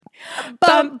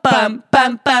bum bum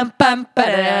bum bum bum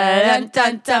dun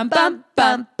dun dun bum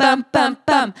bum bum bum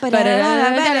bum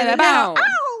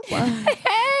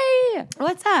Hey,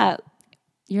 What's up?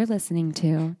 you're listening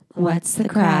to What's the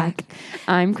Crack?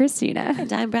 I'm Christina.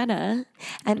 And I'm Brenna.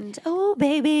 And oh,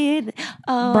 baby.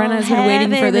 Oh, Brenna's been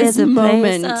waiting for this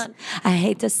moment. I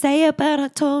hate to say it, but I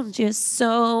told you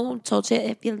so. Told you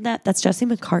if you left. That's Jesse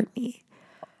McCartney.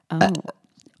 Oh,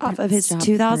 Off of his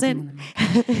 2000.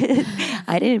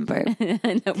 I didn't burp.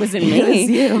 That wasn't It was me.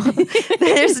 you.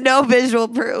 There's no visual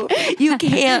proof. You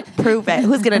can't prove it.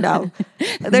 Who's going to know?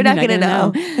 They're not going to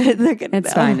know. They're going to know.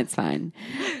 It's fine. It's fine.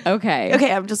 Okay.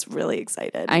 Okay, I'm just really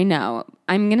excited. I know.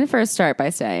 I'm going to first start by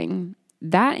saying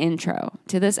that intro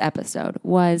to this episode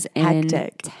was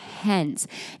Hectic. intense.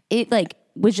 It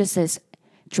was just this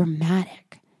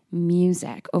dramatic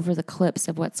music over the clips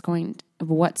of what's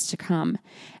to come.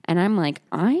 And I'm like,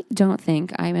 I don't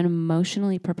think I'm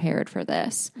emotionally prepared for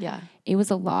this. Yeah. It was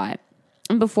a lot.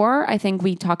 And before I think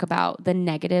we talk about the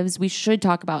negatives, we should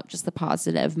talk about just the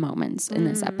positive moments in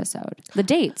this episode. The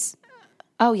dates.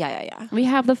 Oh, yeah. We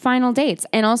have the final dates.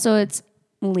 And also it's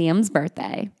Liam's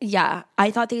birthday. Yeah,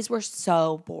 I thought these were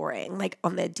so boring. Like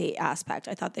on the date aspect,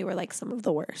 I thought they were like some of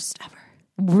the worst ever.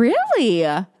 Really?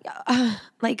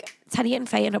 Like Teddy and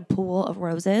Faye in a pool of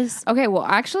roses. Okay, well,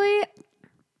 actually,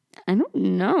 I don't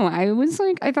know. I was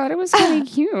like, I thought it was kind of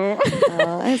cute. I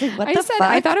was like, what I the said, fuck?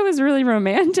 I thought it was really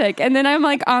romantic. And then I'm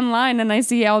like online and I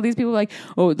see all these people like,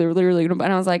 oh, they're literally, and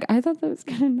I was like, I thought that was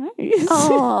kind of nice.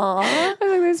 Aww. I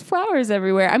was like, there's flowers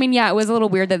everywhere. I mean, yeah, it was a little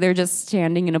weird that they're just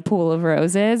standing in a pool of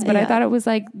roses, but I Yeah. thought it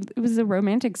was a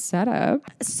romantic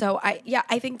setup. So I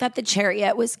think that the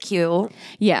chariot was cute.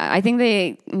 Yeah, I think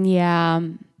It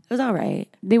was all right.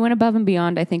 they went above and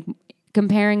beyond. I think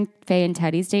comparing Faye and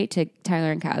Teddy's date to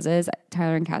Tyler and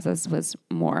Kaz's was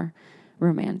more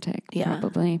romantic, Yeah.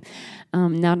 probably.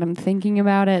 Now that I'm thinking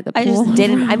about it, the I pool just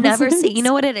didn't. I've never roses. seen. You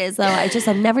know what it is though.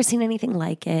 I've never seen anything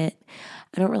like it.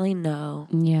 I don't really know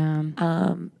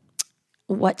Yeah,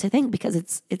 what to think because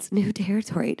it's new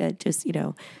territory to just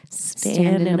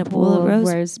stand in a pool of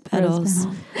rose petals.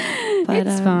 But,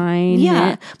 it's fine.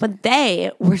 Yeah, but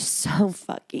they were so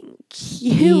fucking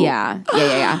cute. Yeah.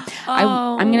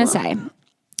 I'm gonna say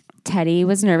Teddy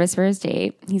was nervous for his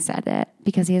date. He said it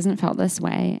because he hasn't felt this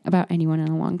way about anyone in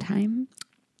a long time.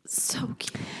 So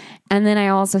cute. And then I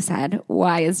also said,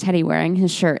 why is Teddy wearing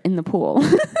his shirt in the pool?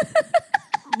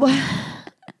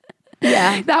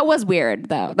 Yeah. That was weird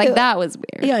though. That was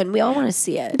weird. Yeah, and we all want to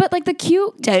see it. But the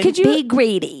cute, Don't be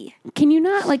greedy. can you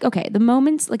not the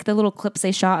moments, the little clips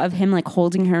they shot of him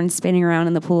holding her and spinning around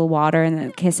in the pool of water and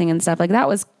then kissing and stuff, that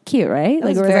was cute, right? It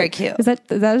was very cute. Was that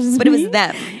was just But it me? was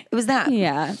them. It was them.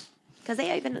 Yeah. Because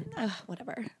they even,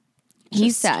 whatever. He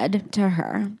said to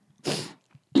her,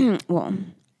 well,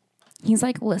 he's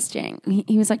listing.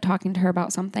 He was talking to her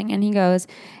about something and he goes,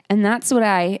 and that's what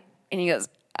and he goes,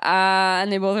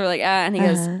 and they both were and he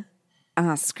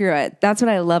goes, screw it. That's what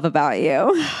I love about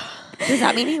you. Does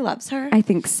that mean he loves her? I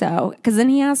think so. Because then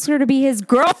he asked her to be his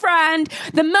girlfriend,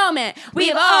 the moment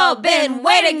we've all been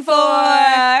waiting for.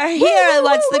 Here,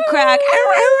 what's the crack?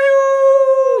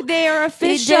 They are They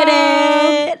official. did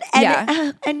it. And,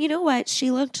 Yeah. And you know what? She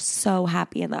looked so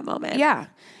happy in that moment. Yeah.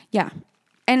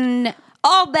 And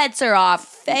All bets are off.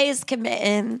 Faye's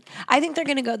committing. I think they're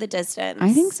going to go the distance.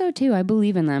 I think so too. I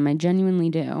believe in them. I genuinely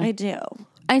do. I do.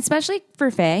 Especially for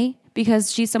Faye,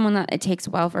 because she's someone that it takes a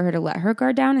while for her to let her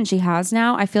guard down, and she has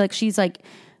now. I feel like she's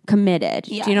committed.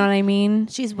 Yeah. Do you know what I mean?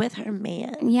 She's with her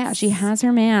man. Yeah, she has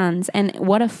her mans, and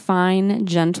what a fine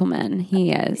gentleman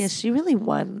he is. Yeah, she really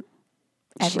won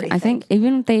everything. I think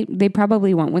even they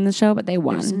probably won't win the show, but they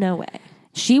won. There's no way.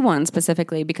 She won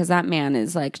specifically because that man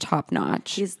is top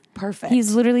notch. He's perfect.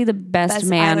 He's literally the best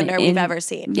man Islander we've ever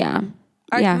seen. Yeah,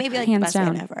 Or yeah, maybe hands best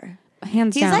down. man ever.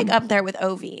 Hands He's down. up there with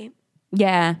Ovi.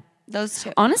 Yeah. Those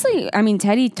two. Honestly, I mean,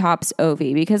 Teddy tops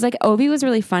Ovi because Ovi was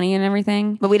really funny and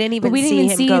everything. But we didn't even see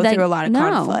him go through a lot of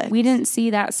conflict. We didn't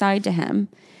see that side to him.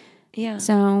 Yeah.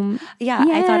 So Yeah,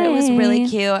 I thought it was really yay.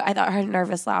 cute. I thought her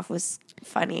nervous laugh was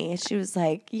funny. She was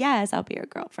like, yes, I'll be your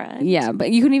girlfriend. Yeah,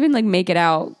 but you couldn't even make it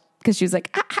out because she was like,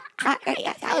 I'll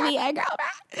be your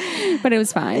girlfriend. But it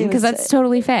was fine because that's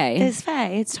totally Faye. It's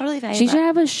Faye. It's totally Faye. She should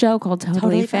have a show called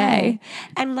Totally Faye.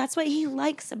 And that's what he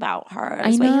likes about her. I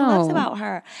That's what he loves know. about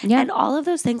her. Yeah. And all of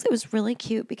those things, it was really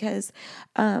cute because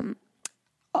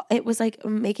it was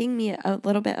making me a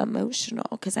little bit emotional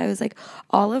because I was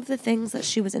all of the things that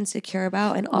she was insecure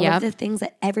about and all Yep. of the things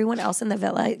that everyone else in the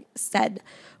villa said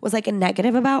was a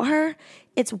negative about her.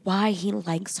 It's why he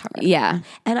likes her. Yeah.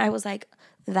 And I was like,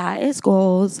 that is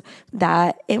goals.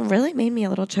 That it really made me a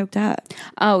little choked up.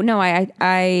 Oh no,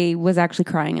 I was actually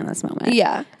crying in this moment.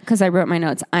 Yeah. Because I wrote my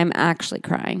notes. I'm actually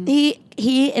crying.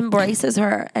 He embraces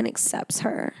her and accepts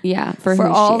her. Yeah. For who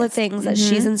all she the is. things that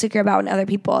she's insecure about and other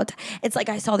people. It's like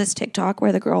I saw this TikTok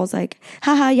where the girl's like,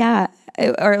 haha, yeah.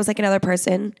 Or it was like another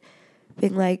person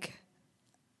being like,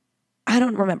 I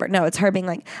don't remember. No, it's her being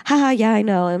like, haha, yeah, I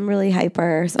know. I'm really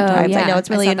hyper sometimes. I know it's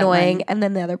really annoying. And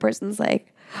then the other person's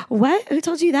like, what? Who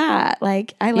told you that?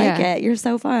 Like, I like it. You're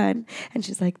so fun. And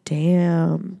she's like,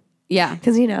 damn. Yeah.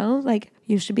 Because, you know, like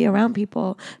you should be around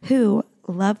people who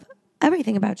love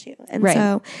everything about you. And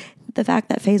so the fact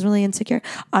that Faye's really insecure,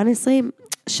 honestly,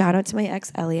 shout out to my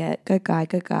ex, Elliot. Good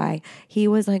guy. He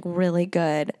was like really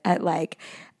good at like,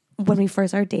 when we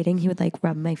first started dating, he would like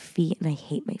rub my feet and I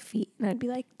hate my feet. And I'd be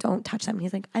like, don't touch them. And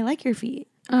he's like, I like your feet.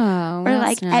 Oh, Or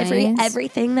like nice.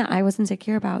 everything that I was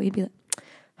insecure about, he'd be like,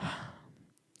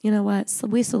 you know what?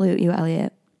 We salute you,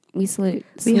 Elliot. We salute.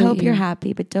 We hope you're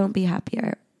happy, but don't be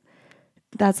happier.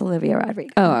 That's Olivia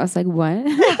Rodrigo. Oh, I was like, what?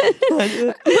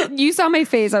 You saw my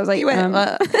face. I was like,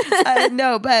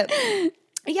 No, but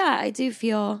yeah, I do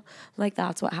feel like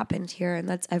that's what happened here, and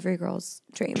that's every girl's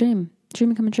dream.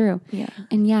 Dream coming true. Yeah.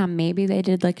 And yeah, maybe they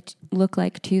did like look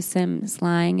like two Sims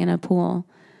lying in a pool,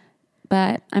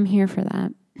 but I'm here for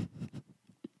that.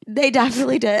 They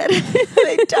definitely did.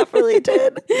 They definitely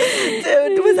did.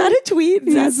 Dude, was that a tweet?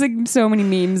 There's like so many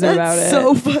memes about it.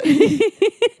 So funny.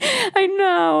 I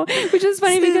know. Which is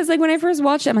funny because like when I first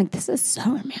watched it, I'm like, this is so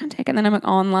romantic. And then I'm like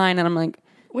online and I'm like,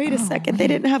 wait a second. They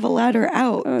didn't have a ladder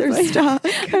out. They're like, stuck.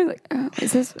 I was like, oh,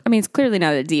 is this? I mean, it's clearly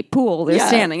not a deep pool. They're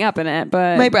standing up in it,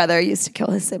 but My brother used to kill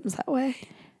his Sims that way.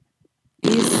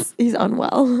 He's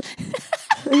unwell.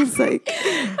 He's like,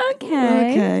 okay.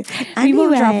 Anyway, We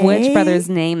won't drop which brother's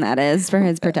name that is for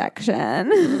his protection.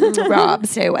 Rob,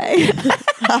 stay away.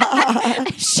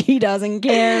 She doesn't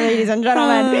care, ladies and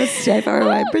gentlemen. Stay far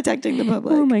away, protecting the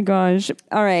public. Oh my gosh.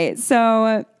 All right.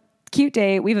 So cute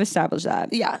date. We've established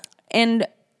that. Yeah. And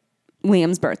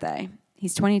Liam's birthday.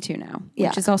 He's 22 now, Yeah.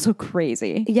 which is also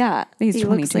crazy. Yeah. He's he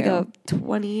 22. looks like a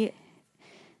 29.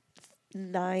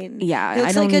 Yeah, He looks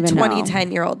I don't like a even know.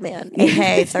 10-year-old man.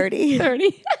 Okay, 30.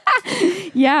 30.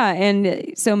 Yeah.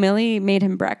 And so Millie made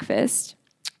him breakfast.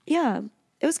 Yeah.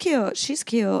 It was cute. She's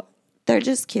cute. They're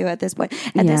just cute at this point.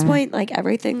 At this point, like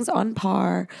everything's on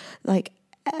par. Like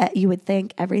you would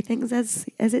think everything's as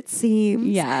it seems.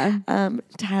 Yeah.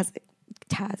 Kaz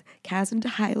and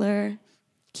Tyler,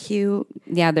 cute.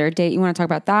 Yeah, their date. You want to talk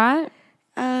about that?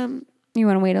 You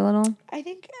want to wait a little? I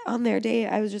think on their date,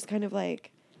 I was just kind of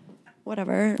like,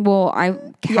 whatever. Well,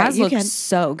 Kaz you looked can.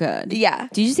 so good. Yeah.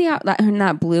 Did you see how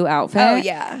that blue outfit? Oh,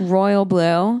 yeah. Royal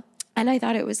blue. And I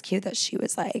thought it was cute that she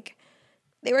was like,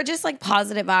 they were just like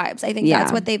positive vibes. I think Yeah.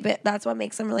 that's what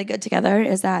makes them really good together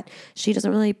is that she doesn't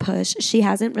really push. She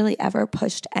hasn't really ever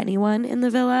pushed anyone in the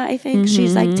villa, I think.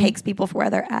 She's like takes people for where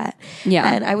they're at.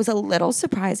 Yeah. And I was a little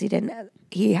surprised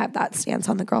he had that stance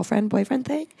on the girlfriend boyfriend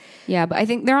thing. Yeah, but I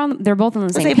think they're both on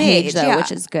the same page though, yeah.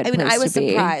 which is good. I mean, I was place to be.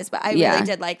 surprised, but I really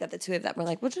did like that the two of them were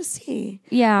like, we'll just see.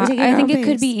 Yeah, We're taking I our think own it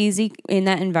could pace. be easy in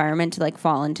that environment to like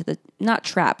fall into the not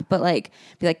trap, but like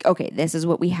be like, okay, this is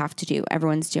what we have to do.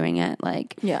 Everyone's doing it.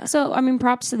 Like, Yeah. So I mean,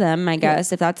 props to them, I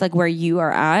guess, if that's like where you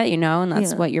are at, you know, and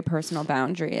that's Yeah. what your personal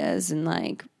boundary is, and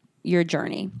like your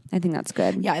journey. I think that's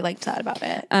good. Yeah, I liked that about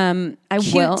it. I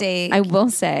date. will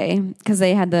say because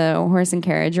they had the horse and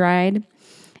carriage ride,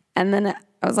 and then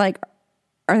I was like,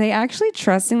 are they actually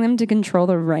trusting them to control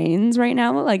the reins right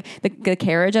now? Like the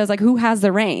carriage, I was like, who has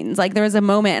the reins? Like there was a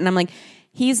moment, and I'm like,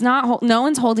 he's not. No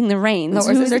one's holding the reins. The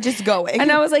horses are just going.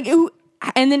 And I was like, ooh.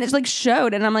 And then it's like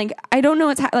showed, and I'm like, I don't know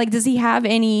what's like. Does he have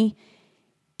any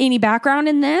background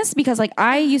in this? Because like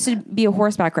I used to be a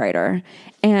horseback rider,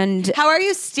 and How are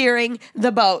you steering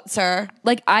the boat, sir?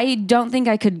 like I don't think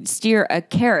I could steer a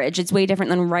carriage. It's way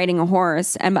different than riding a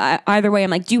horse. And either way,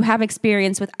 I'm like, do you have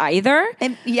experience with either?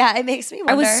 It makes me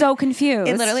wonder. I was so confused.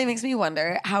 It literally makes me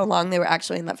wonder how long they were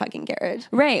actually in that fucking carriage.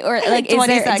 Right. Or like,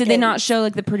 20 did they seconds. not show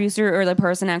like the producer or the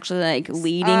person actually like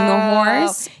leading the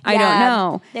horse? I don't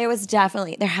know.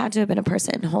 There had to have been a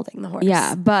person holding the horse.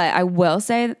 Yeah. But I will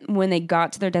say when they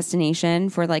got to their destination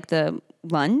for like the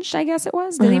lunch, I guess it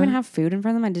was, did they even have food in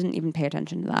front of them? I didn't even pay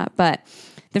attention to that. But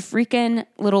the freaking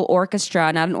little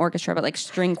orchestra, not an orchestra, but like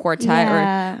string quartet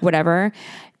or whatever,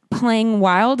 playing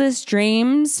Wildest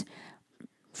Dreams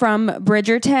from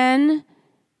Bridgerton.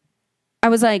 I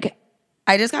was like,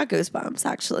 I just got goosebumps,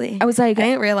 actually. I was like, I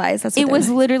didn't realize that's what it was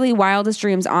literally Wildest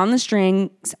Dreams on the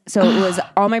strings. So it was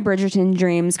all my Bridgerton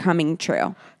dreams coming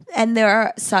true. And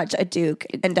they're such a Duke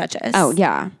and Duchess. Oh,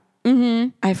 yeah.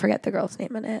 I forget the girl's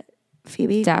name in it.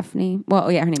 Phoebe. Daphne.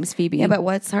 Well, yeah, her name is Phoebe. Yeah, but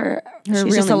what's her she's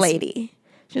real just a name's- lady.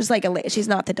 She's like she's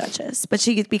not the Duchess, but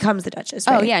she becomes the Duchess.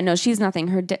 Oh Right? yeah, no, she's nothing.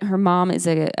 Her mom is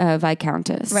a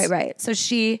viscountess. Right. So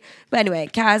but anyway,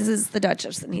 Kaz is the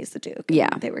Duchess and he's the Duke. Yeah.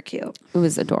 They were cute. It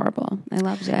was adorable. I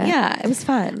loved it. Yeah, it was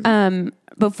fun.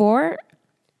 Before,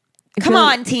 Come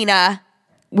on, Tina.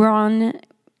 we're on.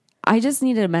 I just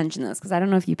needed to mention this because I don't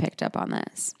know if you picked up on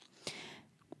this.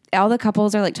 All the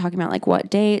couples are like talking about like what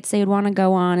dates they would want to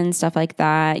go on and stuff like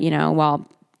that. You know, while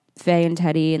Faye and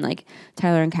Teddy and like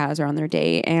Tyler and Kaz are on their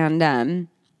date, and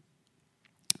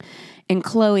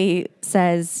Chloe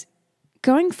says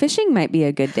going fishing might be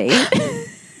a good date.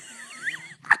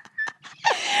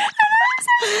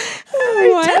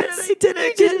 What? I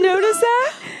didn't. Didn't notice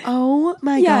that? Oh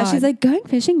my god. Yeah, she's like, going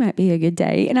fishing might be a good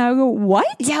day. And I go, what?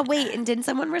 yeah, wait. And didn't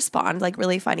someone respond like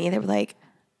really funny? They were like,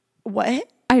 what?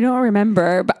 I don't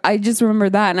remember, but I just remember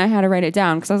that and I had to write it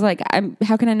down because I was like,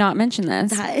 how can I not mention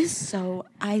this? That is so,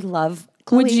 I love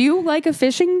Chloe. Would you like a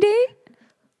fishing day?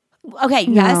 Okay,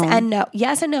 yes No. and no.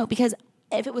 Yes and no, because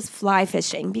if it was fly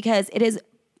fishing, because it is,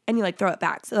 and you like throw it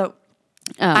back. So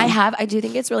I do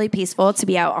think it's really peaceful to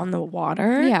be out on the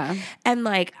water. Yeah. And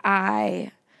like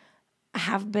I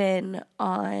have been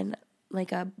on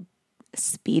like a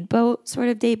speedboat sort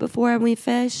of date before and we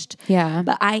fished. Yeah.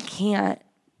 But I can't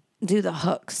do the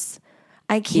hooks.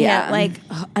 I can't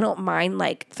Yeah. I don't mind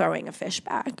like throwing a fish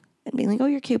back and being like, oh,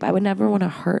 you're cute. But I would never want to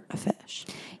hurt a fish.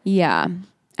 Yeah,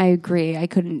 I agree. I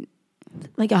couldn't.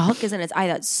 Like a hook is in its eye.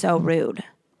 That's so rude.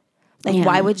 Like, Yeah.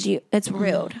 why would you? It's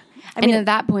rude. I And mean, at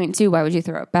that point, too, why would you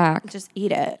throw it back? just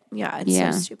eat it. Yeah, it's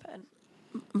Yeah. so stupid.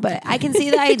 But I can see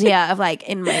the idea of like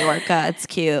in Mallorca, it's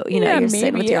cute. You know, Yeah, you're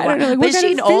sitting with maybe. your I don't know, wife. like, But what is she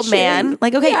kind an of old fishing? man?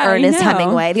 Like, okay, Yeah, I Ernest know.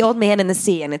 Hemingway, the old man in the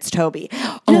sea, and it's Toby.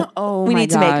 Oh we my need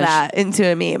to make gosh. that into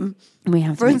a meme. We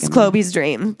have to For make instance, a- Chloe's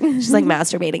dream. She's like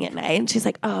masturbating at night. And she's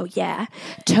like, oh, yeah.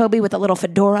 Toby with a little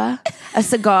fedora, a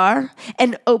cigar,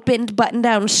 an opened button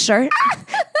down shirt,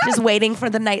 just waiting for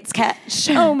the night's catch.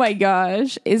 Oh my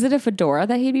gosh. Is it a fedora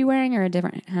that he'd be wearing or a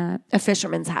different hat? A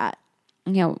fisherman's hat.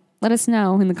 Yeah, let us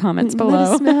know in the comments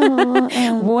below. Let us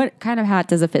know. What kind of hat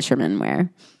does a fisherman wear?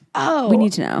 Oh. We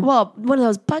need to know. Well, one of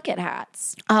those bucket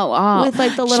hats. Oh, With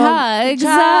like the little Chugs.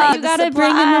 Chugs You gotta bring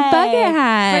in the supply bucket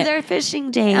hat for their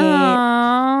fishing date.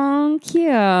 Oh, cute.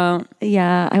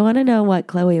 Yeah, I want to know what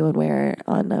Chloe would wear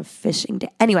on a fishing day.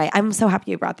 Anyway, I'm so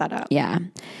happy you brought that up. Yeah,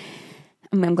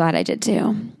 I'm glad I did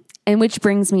too. And which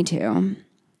brings me to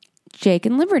Jake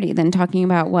and Liberty then talking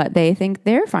about what they think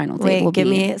their final date will Wait, give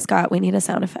be. me Scott. We need a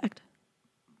sound effect.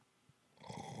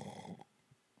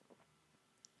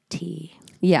 T.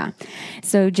 Yeah.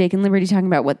 So Jake and Liberty talking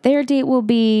about what their date will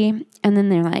be. And then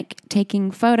they're like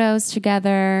taking photos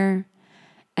together.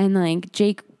 And like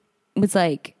Jake was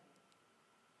like,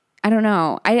 I don't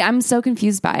know. I'm so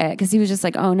confused by it because he was just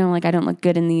like, oh no, like I don't look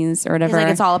good in these or He's whatever. like,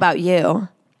 it's all about you.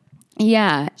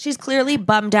 Yeah. She's clearly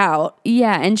bummed out.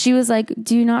 Yeah. And she was like,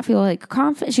 do you not feel like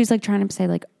confident? She was like trying to say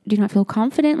like, do you not feel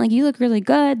confident? Like you look really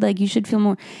good. Like you should feel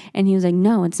more. And he was like,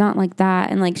 no, it's not like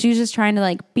that. And like, she was just trying to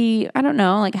like be, I don't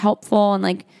know, like helpful and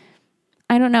like,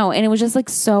 I don't know. And it was just like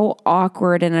so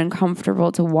awkward and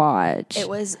uncomfortable to watch. It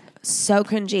was so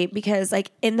cringy because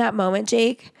like in that moment,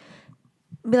 Jake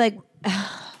be like,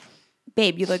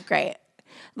 babe, you look great.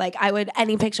 Like I would,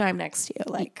 any picture I'm next to you.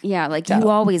 Like, Yeah, like you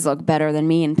always look better than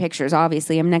me in pictures.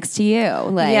 Obviously, I'm next to you.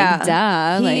 Like,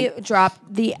 duh. He Like, dropped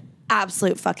the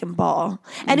absolute fucking ball.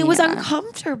 And it was Yeah.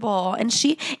 uncomfortable. And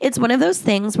it's one of those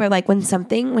things where like when a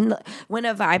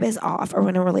vibe is off or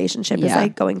when a relationship is Yeah.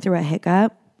 like going through a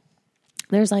hiccup,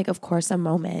 there's like, of course, a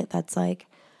moment that's like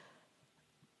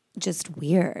just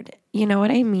weird. You know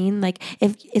what I mean? Like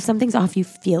if something's off, you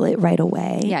feel it right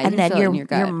away. Yeah, you and can then feel it in your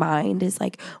gut. your mind is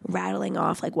like rattling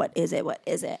off like, what is it? What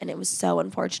is it? And it was so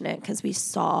unfortunate because we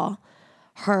saw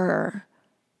her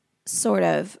sort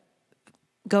of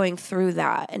going through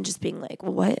that and just being like,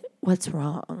 well, what's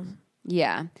wrong?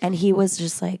 yeah. And he was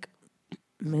just like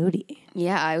moody.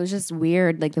 Yeah, it was just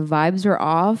weird. Like the vibes were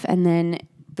off. And then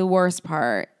the worst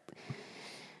part,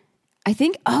 I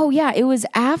think, it was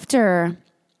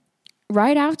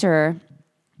right after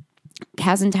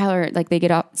Kaz and Tyler, like they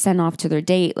get sent off to their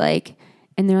date, like,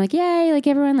 and they're like, yay, like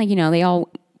everyone, like, you know, they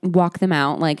all walk them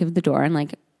out like of the door and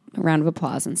like a round of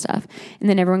applause and stuff. And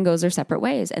then everyone goes their separate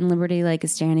ways. And Liberty like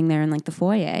is standing there in like the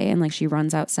foyer and like she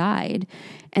runs outside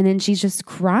and then she's just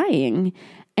crying.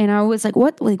 And I was like,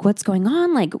 what's going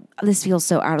on? Like, this feels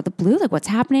so out of the blue. Like, what's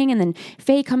happening? And then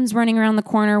Faye comes running around the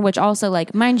corner, which also,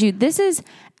 like, mind you, this is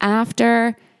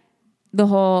after the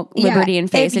whole Liberty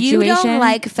and Faye situation. If you don't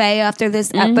like Faye after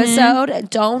this episode,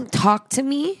 don't talk to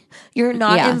me. You're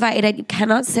not Yeah. invited. You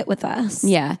cannot sit with us.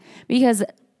 Yeah, because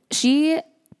she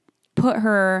put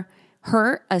her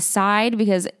hurt aside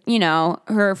because, you know,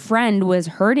 her friend was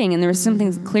hurting and there was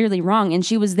something clearly wrong, and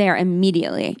she was there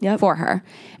immediately for her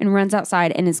and runs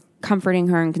outside and is comforting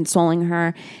her and consoling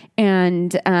her.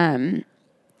 And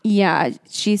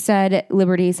she said,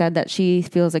 Liberty said that she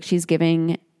feels like she's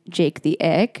giving Jake the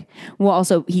ick. Well,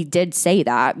 also he did say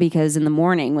that because in the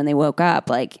morning when they woke up,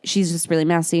 like, she's just really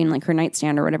messy and like her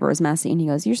nightstand or whatever was messy, and he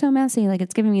goes, "You're so messy, like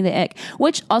it's giving me the ick."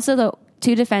 Which also, though,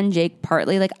 to defend Jake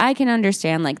partly, like, I can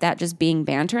understand like that just being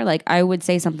banter. Like, I would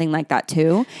say something like that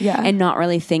too, and not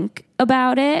really think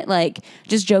about it, like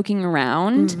just joking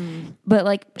around. But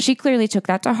like, she clearly took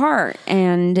that to heart.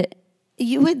 And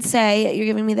you would say you're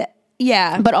giving me the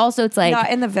but also it's like, not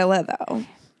in the villa though,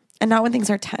 and not when things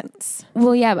are tense.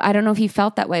 well, yeah, I don't know if he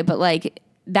felt that way, but like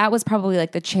that was probably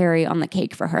like the cherry on the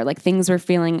cake for her. Like, things were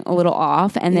feeling a little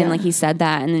off, and then like he said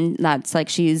that, and then that's like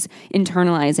she's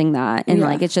internalizing that, and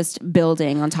like it's just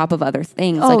building on top of other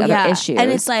things, like other issues.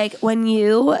 And it's like when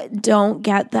you don't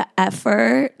get the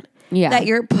effort that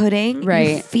you're putting,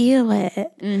 you feel it.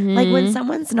 Like when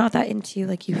someone's not that into you,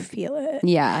 like you feel it.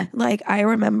 Yeah. Like I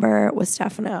remember with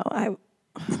Stefano, I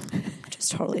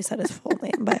just totally said his full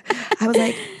name, but I was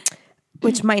like,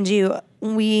 which mind you,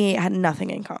 we had nothing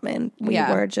in common. We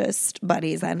were just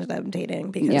buddies that ended up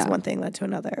dating because one thing led to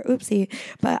another. Oopsie.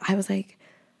 But I was like,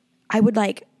 I would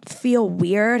like feel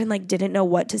weird and like didn't know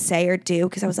what to say or do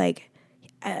because I was like,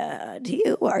 are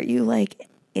you like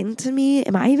into me?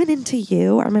 Am I even into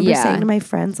you? I remember saying to my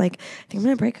friends, like, I think I'm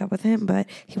gonna break up with him, but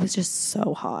he was just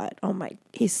so hot. Oh my,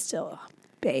 he's still a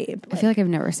babe. I feel like I've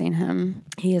never seen him.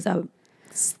 He's a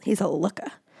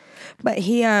looker. But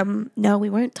he, no, we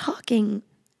weren't talking.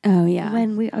 Oh yeah.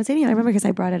 When I was dating, I remember because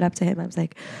I brought it up to him. I was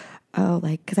like, oh,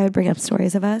 like, because I would bring up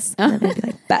stories of us. And then I'd be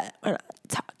like, but we're not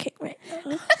talking right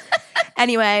now.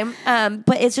 Anyway,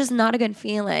 but it's just not a good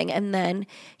feeling. And then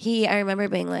I remember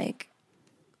being like,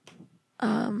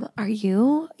 are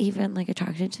you even like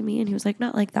attracted to me? And he was like,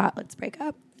 not like that. Let's break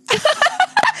up.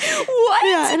 What?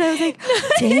 Yeah, and I was like,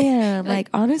 damn, like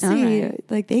honestly,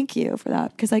 like thank you for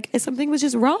that. Because like if something was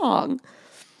just wrong.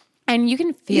 And you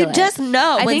can feel it. You just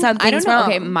know when something's wrong.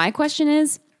 Okay, my question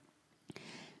is,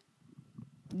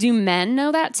 do men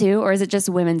know that too? Or is it just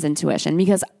women's intuition?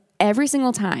 Because every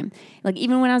single time, like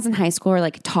even when I was in high school or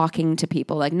like talking to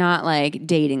people, like not like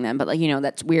dating them, but like, you know,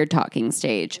 that's weird talking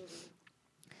stage,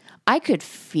 I could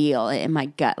feel it in my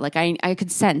gut. Like I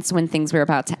could sense when things were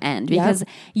about to end because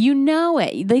you know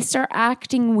it. They start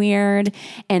acting weird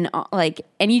and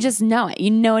and you just know it.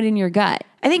 You know it in your gut.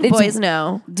 I think boys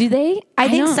know. Do they? I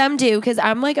think some do because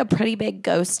I'm like a pretty big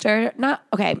ghoster.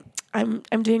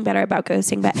 I'm doing better about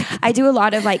ghosting, but I do a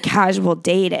lot of like casual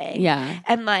dating. Yeah.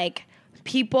 And like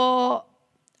people,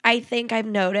 I think I've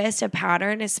noticed a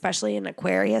pattern, especially in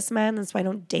Aquarius men. That's why I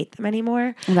don't date them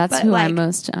anymore. Well, that's but who like, I'm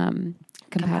most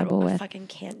compatible with. I fucking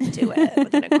can't do it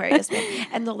with an Aquarius man.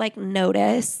 And they'll like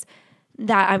notice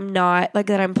that I'm not like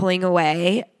that I'm pulling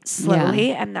away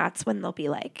slowly, and that's when they'll be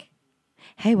like,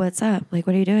 hey, what's up? Like,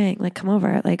 what are you doing? Like, come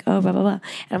over. Like, oh, blah, blah, blah.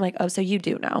 And I'm like, oh, so you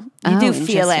do know. You do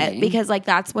feel it because like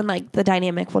that's when like the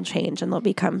dynamic will change and they'll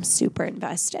become super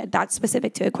invested. That's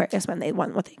specific to Aquarius when they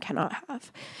want what they cannot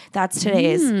have. That's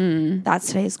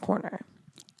today's corner.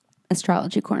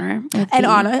 Astrology corner. And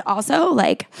Anna also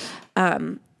like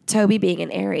Toby being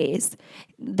an Aries,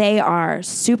 they are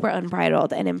super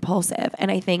unbridled and impulsive.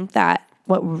 And I think that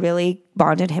what really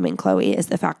bonded him and Chloe is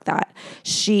the fact that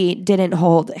she didn't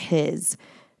hold his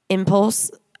impulse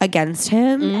against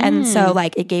him. And so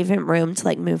like it gave him room to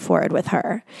like move forward with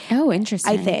her. Oh,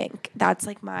 interesting. I think that's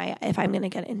like if I'm going to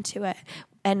get into it.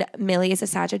 And Millie is a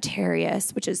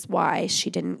Sagittarius, which is why she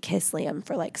didn't kiss Liam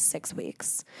for like 6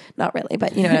 weeks. Not really,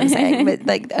 but you know what I'm saying. But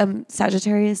like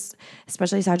Sagittarius,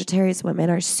 especially Sagittarius women,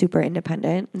 are super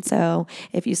independent. And so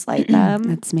if you slight them,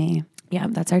 that's me. Yeah,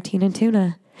 that's our Tina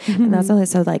Tuna. And that's only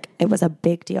so like it was a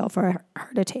big deal for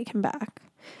her to take him back.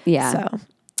 Yeah. So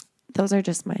those are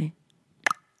just my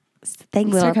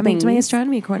thanks Little for coming to my things.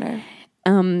 astronomy corner.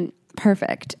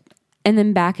 Perfect. And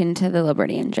then back into the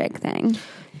Liberty and Jake thing.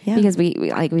 Yeah. Because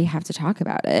we have to talk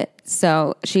about it.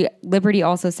 So Liberty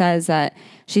also says that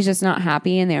she's just not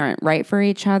happy and they aren't right for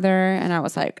each other. And I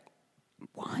was like,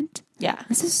 what? Yeah.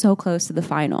 This is so close to the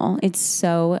final. It's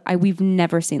so, we've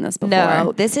never seen this before.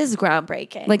 No, this is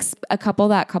groundbreaking. Like a couple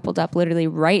that coupled up literally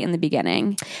right in the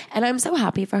beginning. And I'm so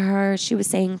happy for her. She was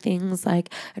saying things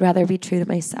like, I'd rather be true to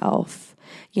myself,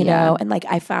 you know, and like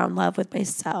I found love with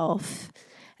myself.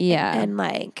 Yeah. And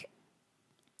like,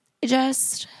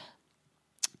 just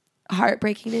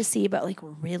heartbreaking to see, but like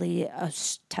really a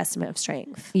testament of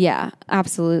strength. Yeah,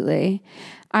 absolutely.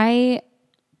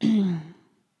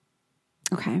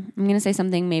 Okay. I'm going to say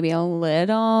something maybe a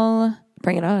little,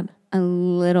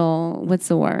 what's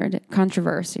the word?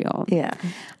 Controversial. Yeah.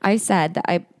 I said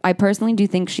that I personally do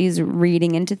think she's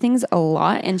reading into things a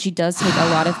lot and she does take a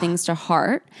lot of things to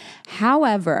heart.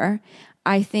 However,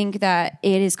 I think that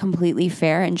it is completely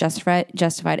fair and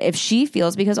justified if she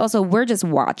feels, because also we're just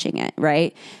watching it,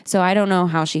 right? So I don't know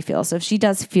how she feels. So if she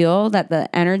does feel that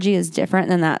the energy is different,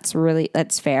 then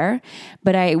that's fair.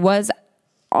 But I was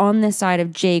on the side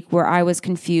of Jake where I was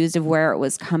confused of where it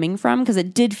was coming from because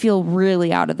it did feel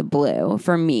really out of the blue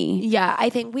for me. Yeah, I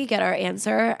think we get our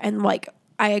answer, and like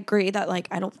I agree that like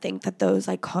I don't think that those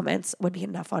like comments would be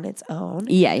enough on its own.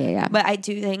 Yeah. But I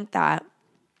do think that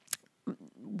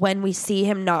when we see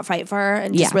him not fight for her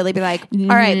and just really be like, all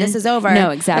right, this is over.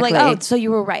 No, exactly. I'm like, oh, so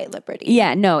you were right, Liberty.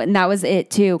 Yeah, no, and that was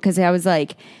it too, because I was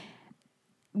like,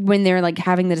 when they're like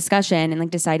having the discussion and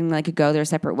like deciding like to go their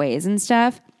separate ways and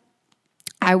stuff,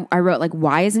 I wrote like,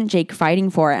 why isn't Jake fighting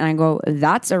for it? And I go,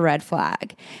 that's a red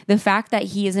flag. The fact that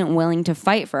he isn't willing to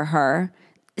fight for her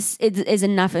is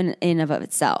enough in of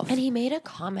itself. And he made a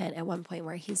comment at one point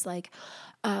where he's like,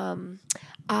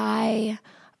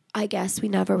 I guess we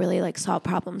never really like solve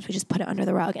problems. We just put it under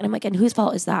the rug. And I'm like, and whose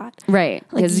fault is that? Right.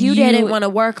 Like you didn't want to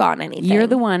work on anything. You're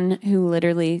the one who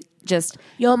literally just...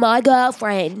 You're my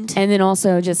girlfriend. And then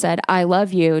also just said, I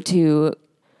love you to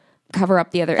cover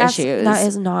up the other issues. That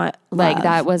is not like love.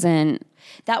 that wasn't...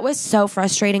 That was so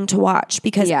frustrating to watch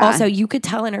because also you could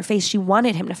tell in her face she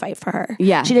wanted him to fight for her.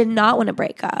 Yeah. She did not want to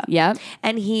break up. Yep.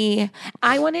 And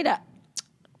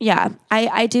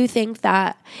I do think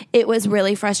that it was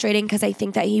really frustrating because I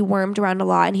think that he wormed around a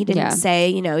lot and he didn't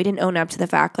say, he didn't own up to the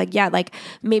fact like,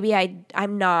 maybe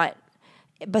I'm not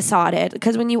besotted,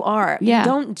 because when you are, you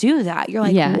don't do that. You're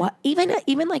like, what?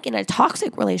 Even like in a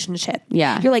toxic relationship,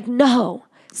 you're like, no,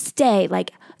 stay.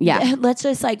 Like, let's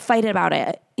just like fight about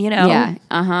it. Yeah.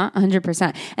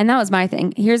 100%. And that was my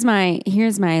thing. Here's my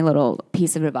little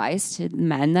piece of advice to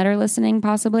men that are listening,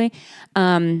 possibly.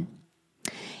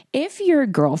 If your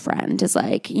girlfriend is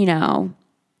like,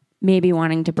 maybe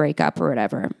wanting to break up or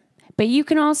whatever, but you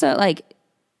can also like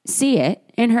see it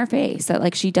in her face that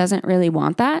like she doesn't really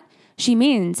want that. She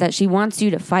means that she wants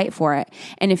you to fight for it.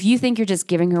 And if you think you're just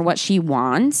giving her what she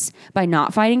wants by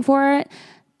not fighting for it,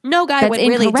 no guy would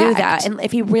really do that. And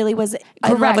if he really was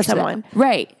in love with someone.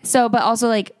 Right. So, but also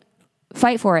like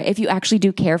fight for it. If you actually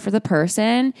do care for the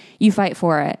person, you fight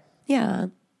for it. Yeah.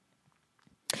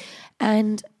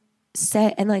 And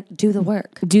do the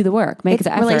work. Do the work. Make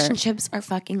the effort. Relationships are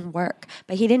fucking work.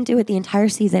 But he didn't do it the entire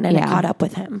season and it caught up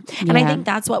with him. And I think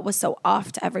that's what was so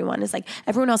off to everyone is like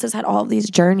everyone else has had all of these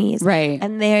journeys. Right.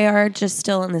 And they are just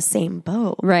still in the same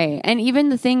boat. Right. And even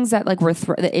the things that like were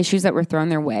the issues that were thrown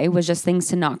their way was just things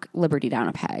to knock Liberty down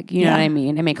a peg. You know what I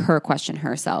mean? And make her question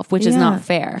herself, which is not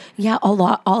fair. Yeah.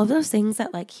 All of those things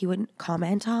that like he would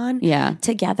comment on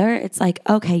together. It's like,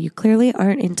 okay, you clearly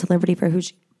aren't into Liberty for who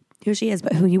she is,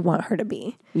 but who you want her to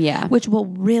be. Yeah. Which will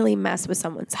really mess with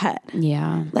someone's head.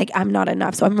 Yeah. Like, I'm not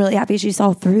enough. So I'm really happy she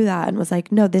saw through that and was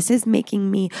like, no, this is making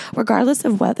me, regardless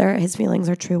of whether his feelings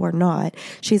are true or not,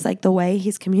 she's like, the way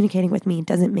he's communicating with me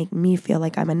doesn't make me feel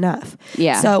like I'm enough.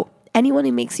 Yeah. So anyone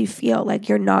who makes you feel like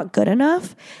you're not good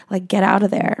enough, like, get out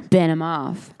of there. Bin him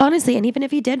off. Honestly, and even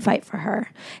if he did fight for her,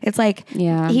 it's like,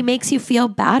 he makes you feel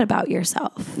bad about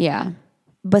yourself. Yeah.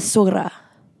 Basura.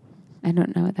 I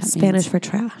don't know what that means. Spanish for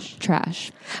trash.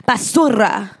 Trash.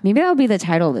 Basura. Maybe that'll be the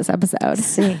title of this episode.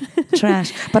 Sí,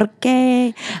 trash.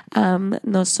 Porque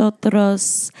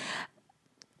nosotros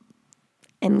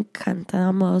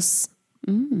encantamos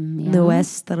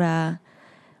nuestra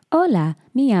Hola,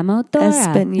 me llamo Dora.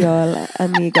 Español,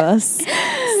 amigos.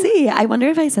 Sí, I wonder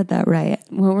if I said that right.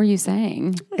 What were you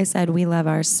saying? I said we love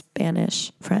our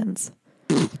Spanish friends.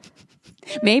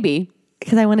 Maybe.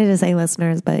 Because I wanted to say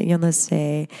listeners, but yo no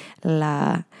sé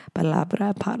la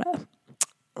palabra para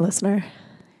listener.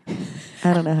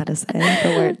 I don't know how to say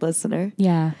the word listener.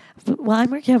 Yeah. Well, I'm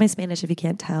working on my Spanish if you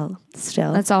can't tell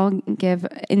still. Let's all give,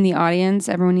 in the audience,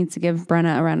 everyone needs to give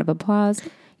Brenna a round of applause.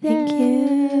 Thank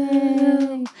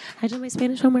you. I did my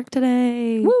Spanish homework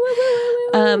today. Woo, woo,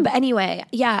 woo, woo, woo. But anyway,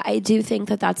 yeah, I do think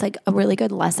that that's like a really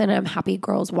good lesson. And I'm happy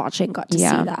girls watching got to see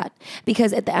that.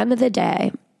 Because at the end of the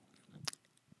day,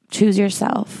 choose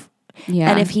yourself.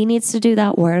 Yeah. And if he needs to do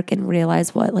that work and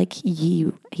realize what like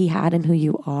he had and who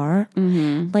you are,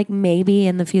 like maybe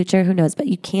in the future, who knows, but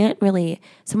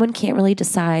someone can't really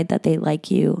decide that they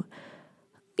like you,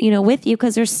 with you,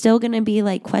 because they're still going to be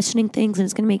like questioning things and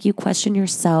it's going to make you question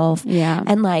yourself. Yeah.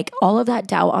 And like all of that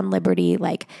doubt on Liberty,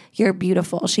 like you're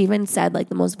beautiful. She even said like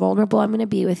the most vulnerable I'm going to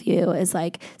be with you is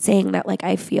like saying that like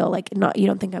I feel like you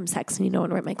don't think I'm sexy, you don't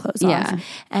want to rip my clothes off.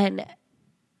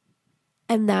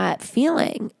 And that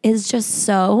feeling is just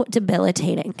so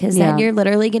debilitating because then Yeah. you're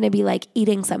literally going to be like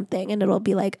eating something and it'll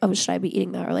be like, oh, should I be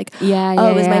eating that? Or like, Yeah, oh,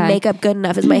 yeah, is my yeah. makeup good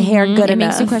enough? Is my hair good It enough?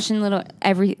 makes you question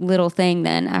every little thing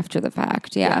then after the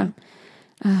fact. Yeah.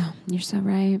 Oh, you're so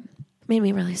right. Made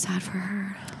me really sad for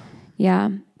her. Yeah.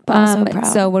 But also proud.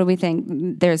 So what do we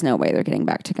think? There's no way they're getting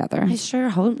back together. I sure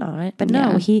hope not. But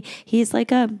no, Yeah. he's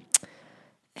like a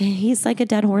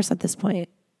dead horse at this point.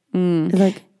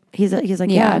 He's like, yeah,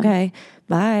 Yeah. okay,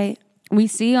 bye. We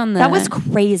see on the... That was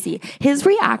crazy. His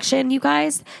reaction, you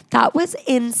guys, that was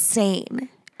insane.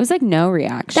 It was like no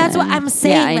reaction. That's what I'm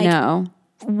saying, Yeah, I like- know.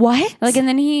 What? Like, and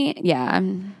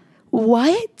then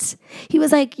What? He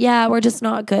was like, yeah, we're just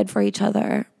not good for each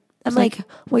other. I'm like,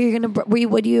 well, you're gonna,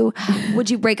 would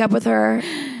you break up with her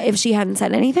if she hadn't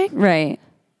said anything? right.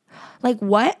 Like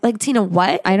what? Like Tina,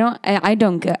 what? I don't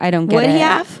get Would it. he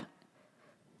have?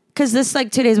 Because this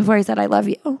like 2 days before he said, I love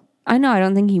you. I know. I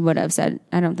don't think he would have said.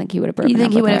 I don't think he would have broken. You think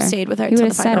up he with would have her. stayed with her He till would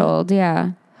have the final? settled.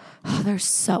 Yeah. Oh, they're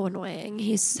so annoying.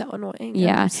 He's so annoying.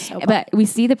 Yeah. I'm so bummed. But we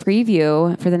see the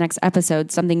preview for the next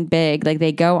episode. Something big. Like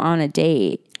they go on a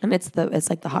date. And it's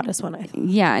like the hottest one, I think.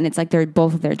 Yeah, and it's like they're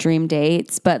both of their dream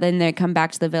dates. But then they come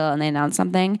back to the villa and they announce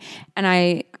something. And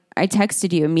I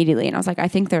texted you immediately and I was like, I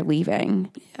think they're leaving.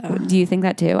 Yeah. Do you think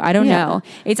that too? I don't know.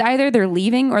 It's either they're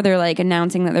leaving or they're like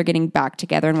announcing that they're getting back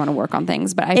together and want to work on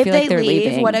things. But I feel like they're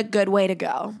leaving. What a good way to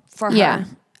go for her. Yeah,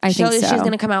 I think so. She's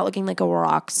going to come out looking like a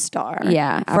rock star.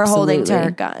 Yeah, for holding to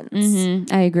her absolutely.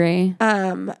 guns. I agree.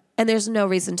 And there's no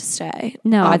reason to stay.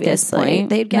 No, at this obviously. point.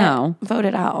 They'd get No.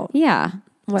 voted out. Yeah.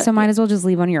 So might as well just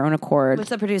leave on your own accord. Which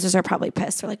the producers are probably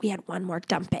pissed. They're like, we had one more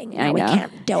dumping. I Now we know.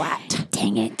 can't do it.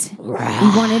 Dang it.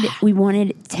 we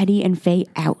wanted Teddy and Faye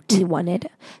out. We wanted.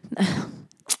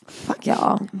 Fuck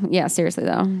y'all. Yeah, seriously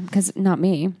though. Because not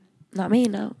me. Not me,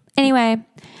 no. Anyway.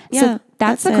 Yeah, So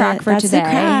that's the crack for That's today. the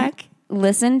crack.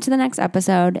 Listen to the next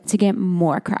episode to get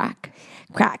more crack.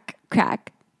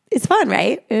 Crack. It's fun,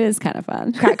 right? It is kind of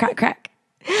fun. Crack.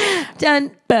 Dun,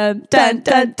 Bum, dun,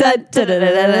 dun, dun, dun,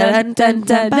 dun, dun, dun,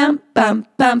 dun, bum, bum,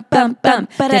 bum, bum, bum,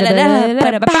 ba-da-da-da,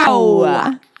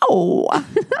 ba-da-da-pow. Ow.